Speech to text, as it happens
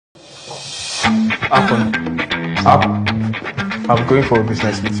I'm going for a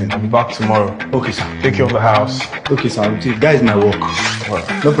business meeting. I'll be back tomorrow. Okay, sir. Take care of the house. Okay, sir. That is my work.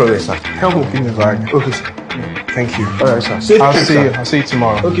 Alright. No problem, sir. Help me clean the bag. Okay, sir. Thank you. Alright, sir. I'll see you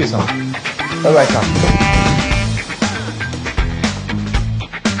tomorrow. Okay, sir. Alright, sir.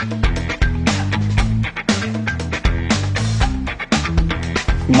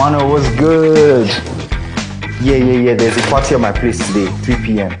 Mano, what's good? Yeah. There's a party at my place today, 3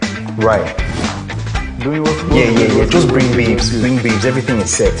 p.m. Right. Yeah. Just bring babes. Everything is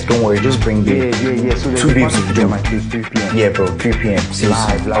set. Don't worry. Just bring babes. Yeah. So 2 babes will do. At my place, 3 p.m. Yeah, bro. 3 p.m. See you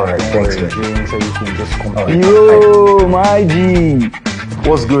soon. Alright, thanks, man. Drinks, everything. Just come. Right. Yo, my G.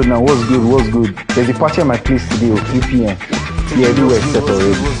 What's good now? What's good? There's a party at my place today, 3 p.m. Yeah, everywhere is set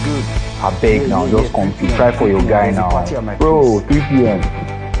already. I beg now. Just come. Try for your guy now, bro. 3 p.m.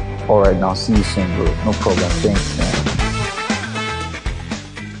 Alright, now see you soon, bro. No problem. Thanks, man.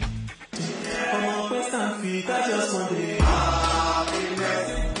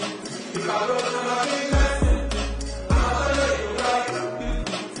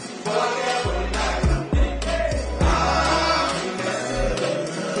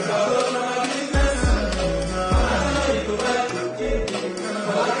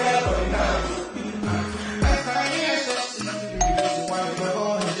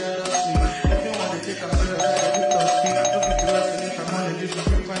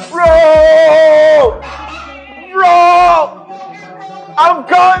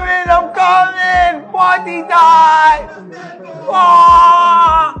 I'm coming! Party time!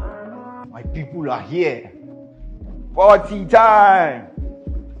 Oh! My people are here. Party time!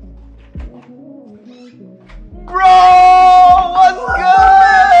 Bro! What's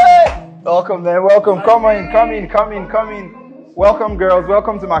good? Welcome, man. Welcome. Come in. Welcome, girls.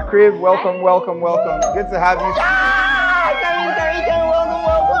 Welcome to my crib. Welcome. Good to have you.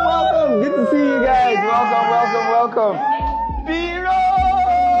 Welcome. Good to see you guys. Welcome. Biro!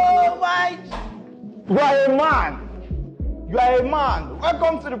 You are a man.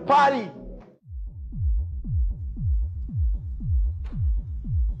 Welcome to the party.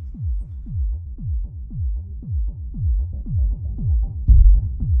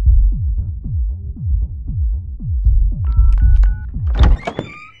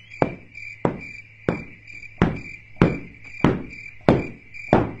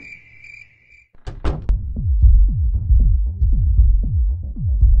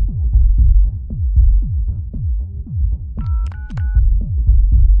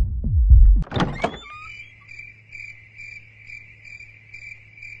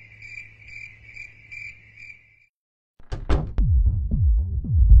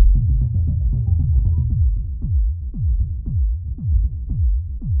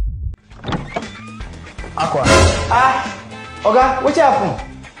 Oga, what happened?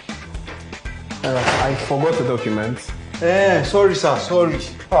 I forgot the documents. Sorry, sir. Sorry.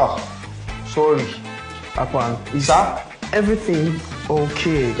 Sorry. Akwan, is sir? everything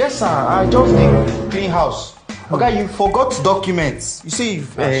okay? Yes, sir. I just did clean house. Oga, you forgot documents. You see,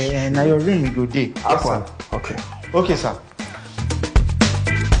 now your room you go there. Akwan, okay. Okay, sir.